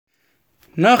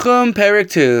Nahum, Parak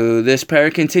 2. This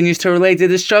parak continues to relate the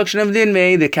destruction of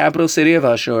Nineveh, the capital city of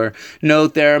Ashur.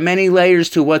 Note, there are many layers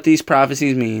to what these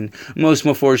prophecies mean. Most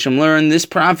Meforshim learn this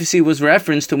prophecy was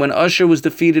referenced to when Ashur was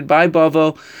defeated by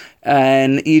Bavel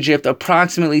and Egypt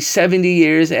approximately 70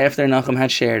 years after Nahum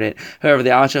had shared it. However, the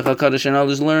Ashach HaKadosh and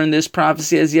others learn this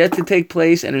prophecy has yet to take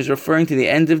place and is referring to the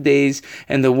end of days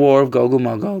and the war of Gog and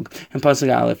Magog. And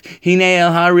Pasuk Aleph, Hine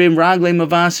el harim ragle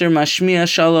mavaser mashmiya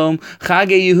shalom chage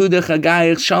Yehuda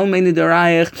chagayich shalmei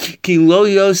nidarayich ki lo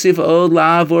yosef od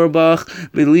la'avor bach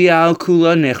b'lial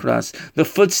kula nichras. The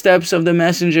footsteps of the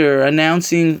messenger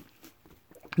announcing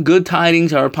good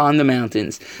tidings are upon the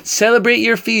mountains. Celebrate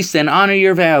your feast and honor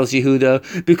your vows,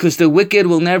 Yehuda, because the wicked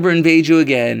will never invade you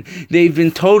again. They've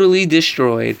been totally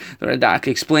destroyed. The Radak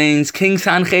explains, King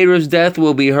Sancherib's death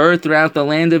will be heard throughout the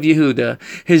land of Yehuda.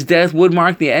 His death would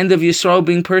mark the end of Yisrael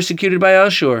being persecuted by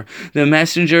Ashur. The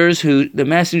messengers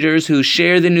who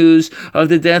share the news of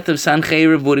the death of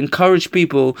Sancherib would encourage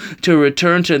people to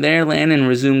return to their land and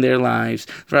resume their lives.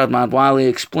 Rav Madwali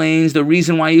explains the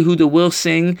reason why Yehuda will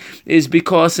sing is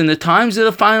because in the times of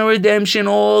the final redemption,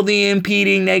 all the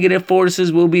impeding negative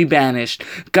forces will be banished.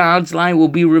 God's light will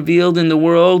be revealed in the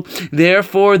world.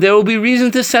 Therefore, there will be reason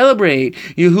to celebrate.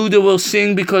 Yehuda will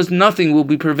sing because nothing will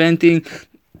be preventing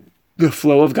the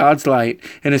flow of God's light.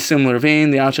 In a similar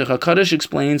vein, the Ashach HaKadosh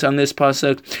explains on this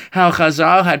pasuk how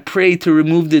Chazal had prayed to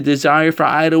remove the desire for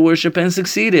idol worship and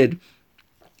succeeded.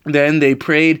 Then they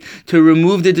prayed to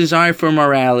remove the desire for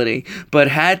morality, but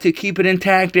had to keep it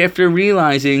intact after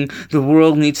realizing the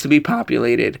world needs to be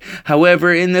populated.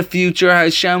 However, in the future,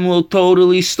 Hashem will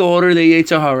totally slaughter the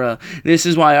Yetzer Hara. This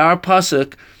is why in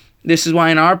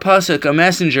our pasuk, a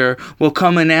messenger will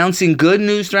come announcing good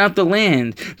news throughout the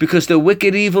land, because the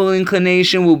wicked evil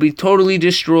inclination will be totally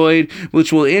destroyed,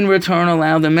 which will in return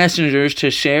allow the messengers to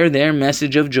share their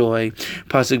message of joy.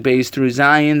 Pasuk Beis through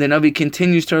Zion, the Navi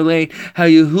continues to relate how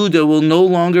Yehuda will no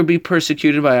longer be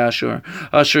persecuted by Ashur.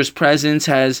 Ashur's presence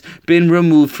has been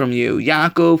removed from you.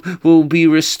 Yaakov will be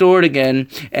restored again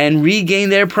and regain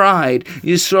their pride.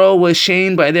 Yisrael was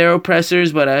shamed by their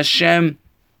oppressors, but Hashem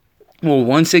will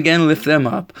once again lift them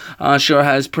up. Ashur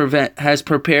has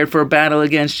prepared for a battle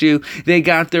against you. They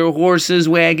got their horses,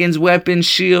 wagons, weapons,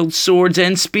 shields, swords,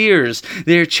 and spears.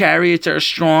 Their chariots are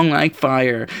strong like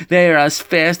fire. They are as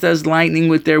fast as lightning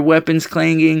with their weapons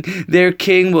clanging. Their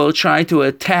king will try to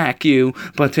attack you,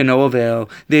 but to no avail.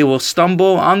 They will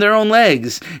stumble on their own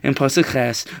legs. In Pasuk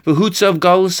Ches, V'hutzav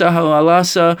galusa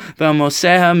ha'alasa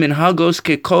v'amoseha min hagos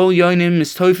kekol yoinim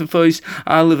mistoifefos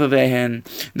alivavehen.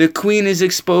 The queen is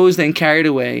exposed and carried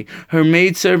away. Her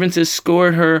maidservants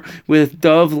escort her with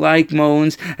dove-like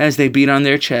moans as they beat on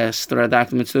their chests. The Radak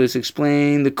Mitzvahs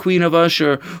explain, the queen of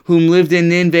Ashur, whom lived in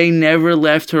Nineveh, never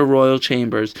left her royal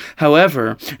chambers.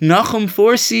 However, Nahum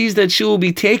foresees that she will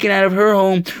be taken out of her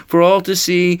home for all to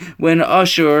see when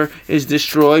Ashur is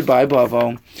destroyed by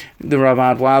Bavel. The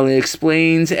Rav Wali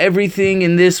explains, everything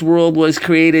in this world was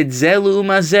created zelu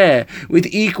mazeh, with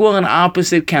equal and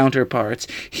opposite counterparts.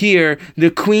 Here, the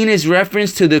queen is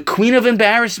referenced to the queen of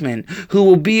embarrassment, who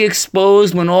will be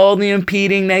exposed when all the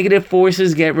impeding negative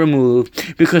forces get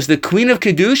removed, because the queen of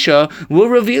Kedusha will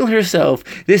reveal herself.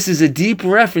 This is a deep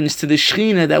reference to the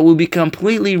Shekhinah that will be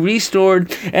completely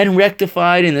restored and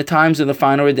rectified in the times of the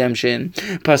final redemption.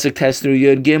 Pasuk Tes through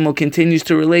Yud Gimel continues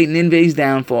to relate Nineveh's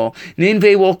downfall.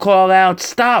 Nineveh will call out,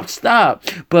 stop,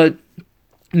 but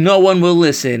no one will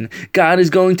listen. God is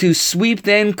going to sweep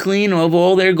them clean of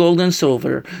all their gold and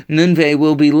silver. Nineveh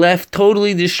will be left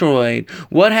totally destroyed.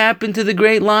 What happened to the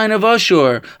great line of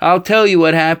Ashur? I'll tell you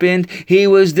what happened. He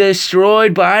was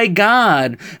destroyed by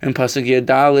God. In Pasuk Yud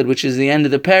Daled, which is the end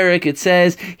of the parak, it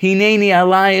says, Hineni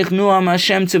alayich nuam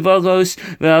Hashem tzivagos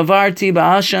ve'avarti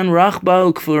ba'ashan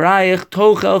rachba u'kfurayich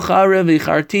tochel chara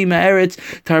v'charti ma'eretz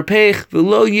tarpech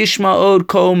v'lo yishma od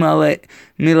kol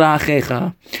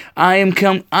milachecha. I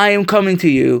am coming to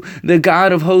you. The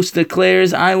God of hosts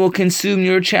declares, I will consume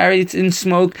your chariots in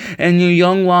smoke, and your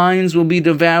young lions will be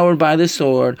devoured by the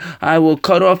sword. I will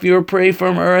cut off your prey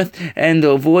from earth, and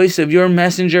the voice of your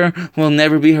messenger will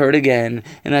never be heard again.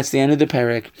 And that's the end of the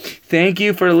parak. Thank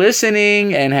you for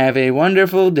listening, and have a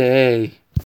wonderful day.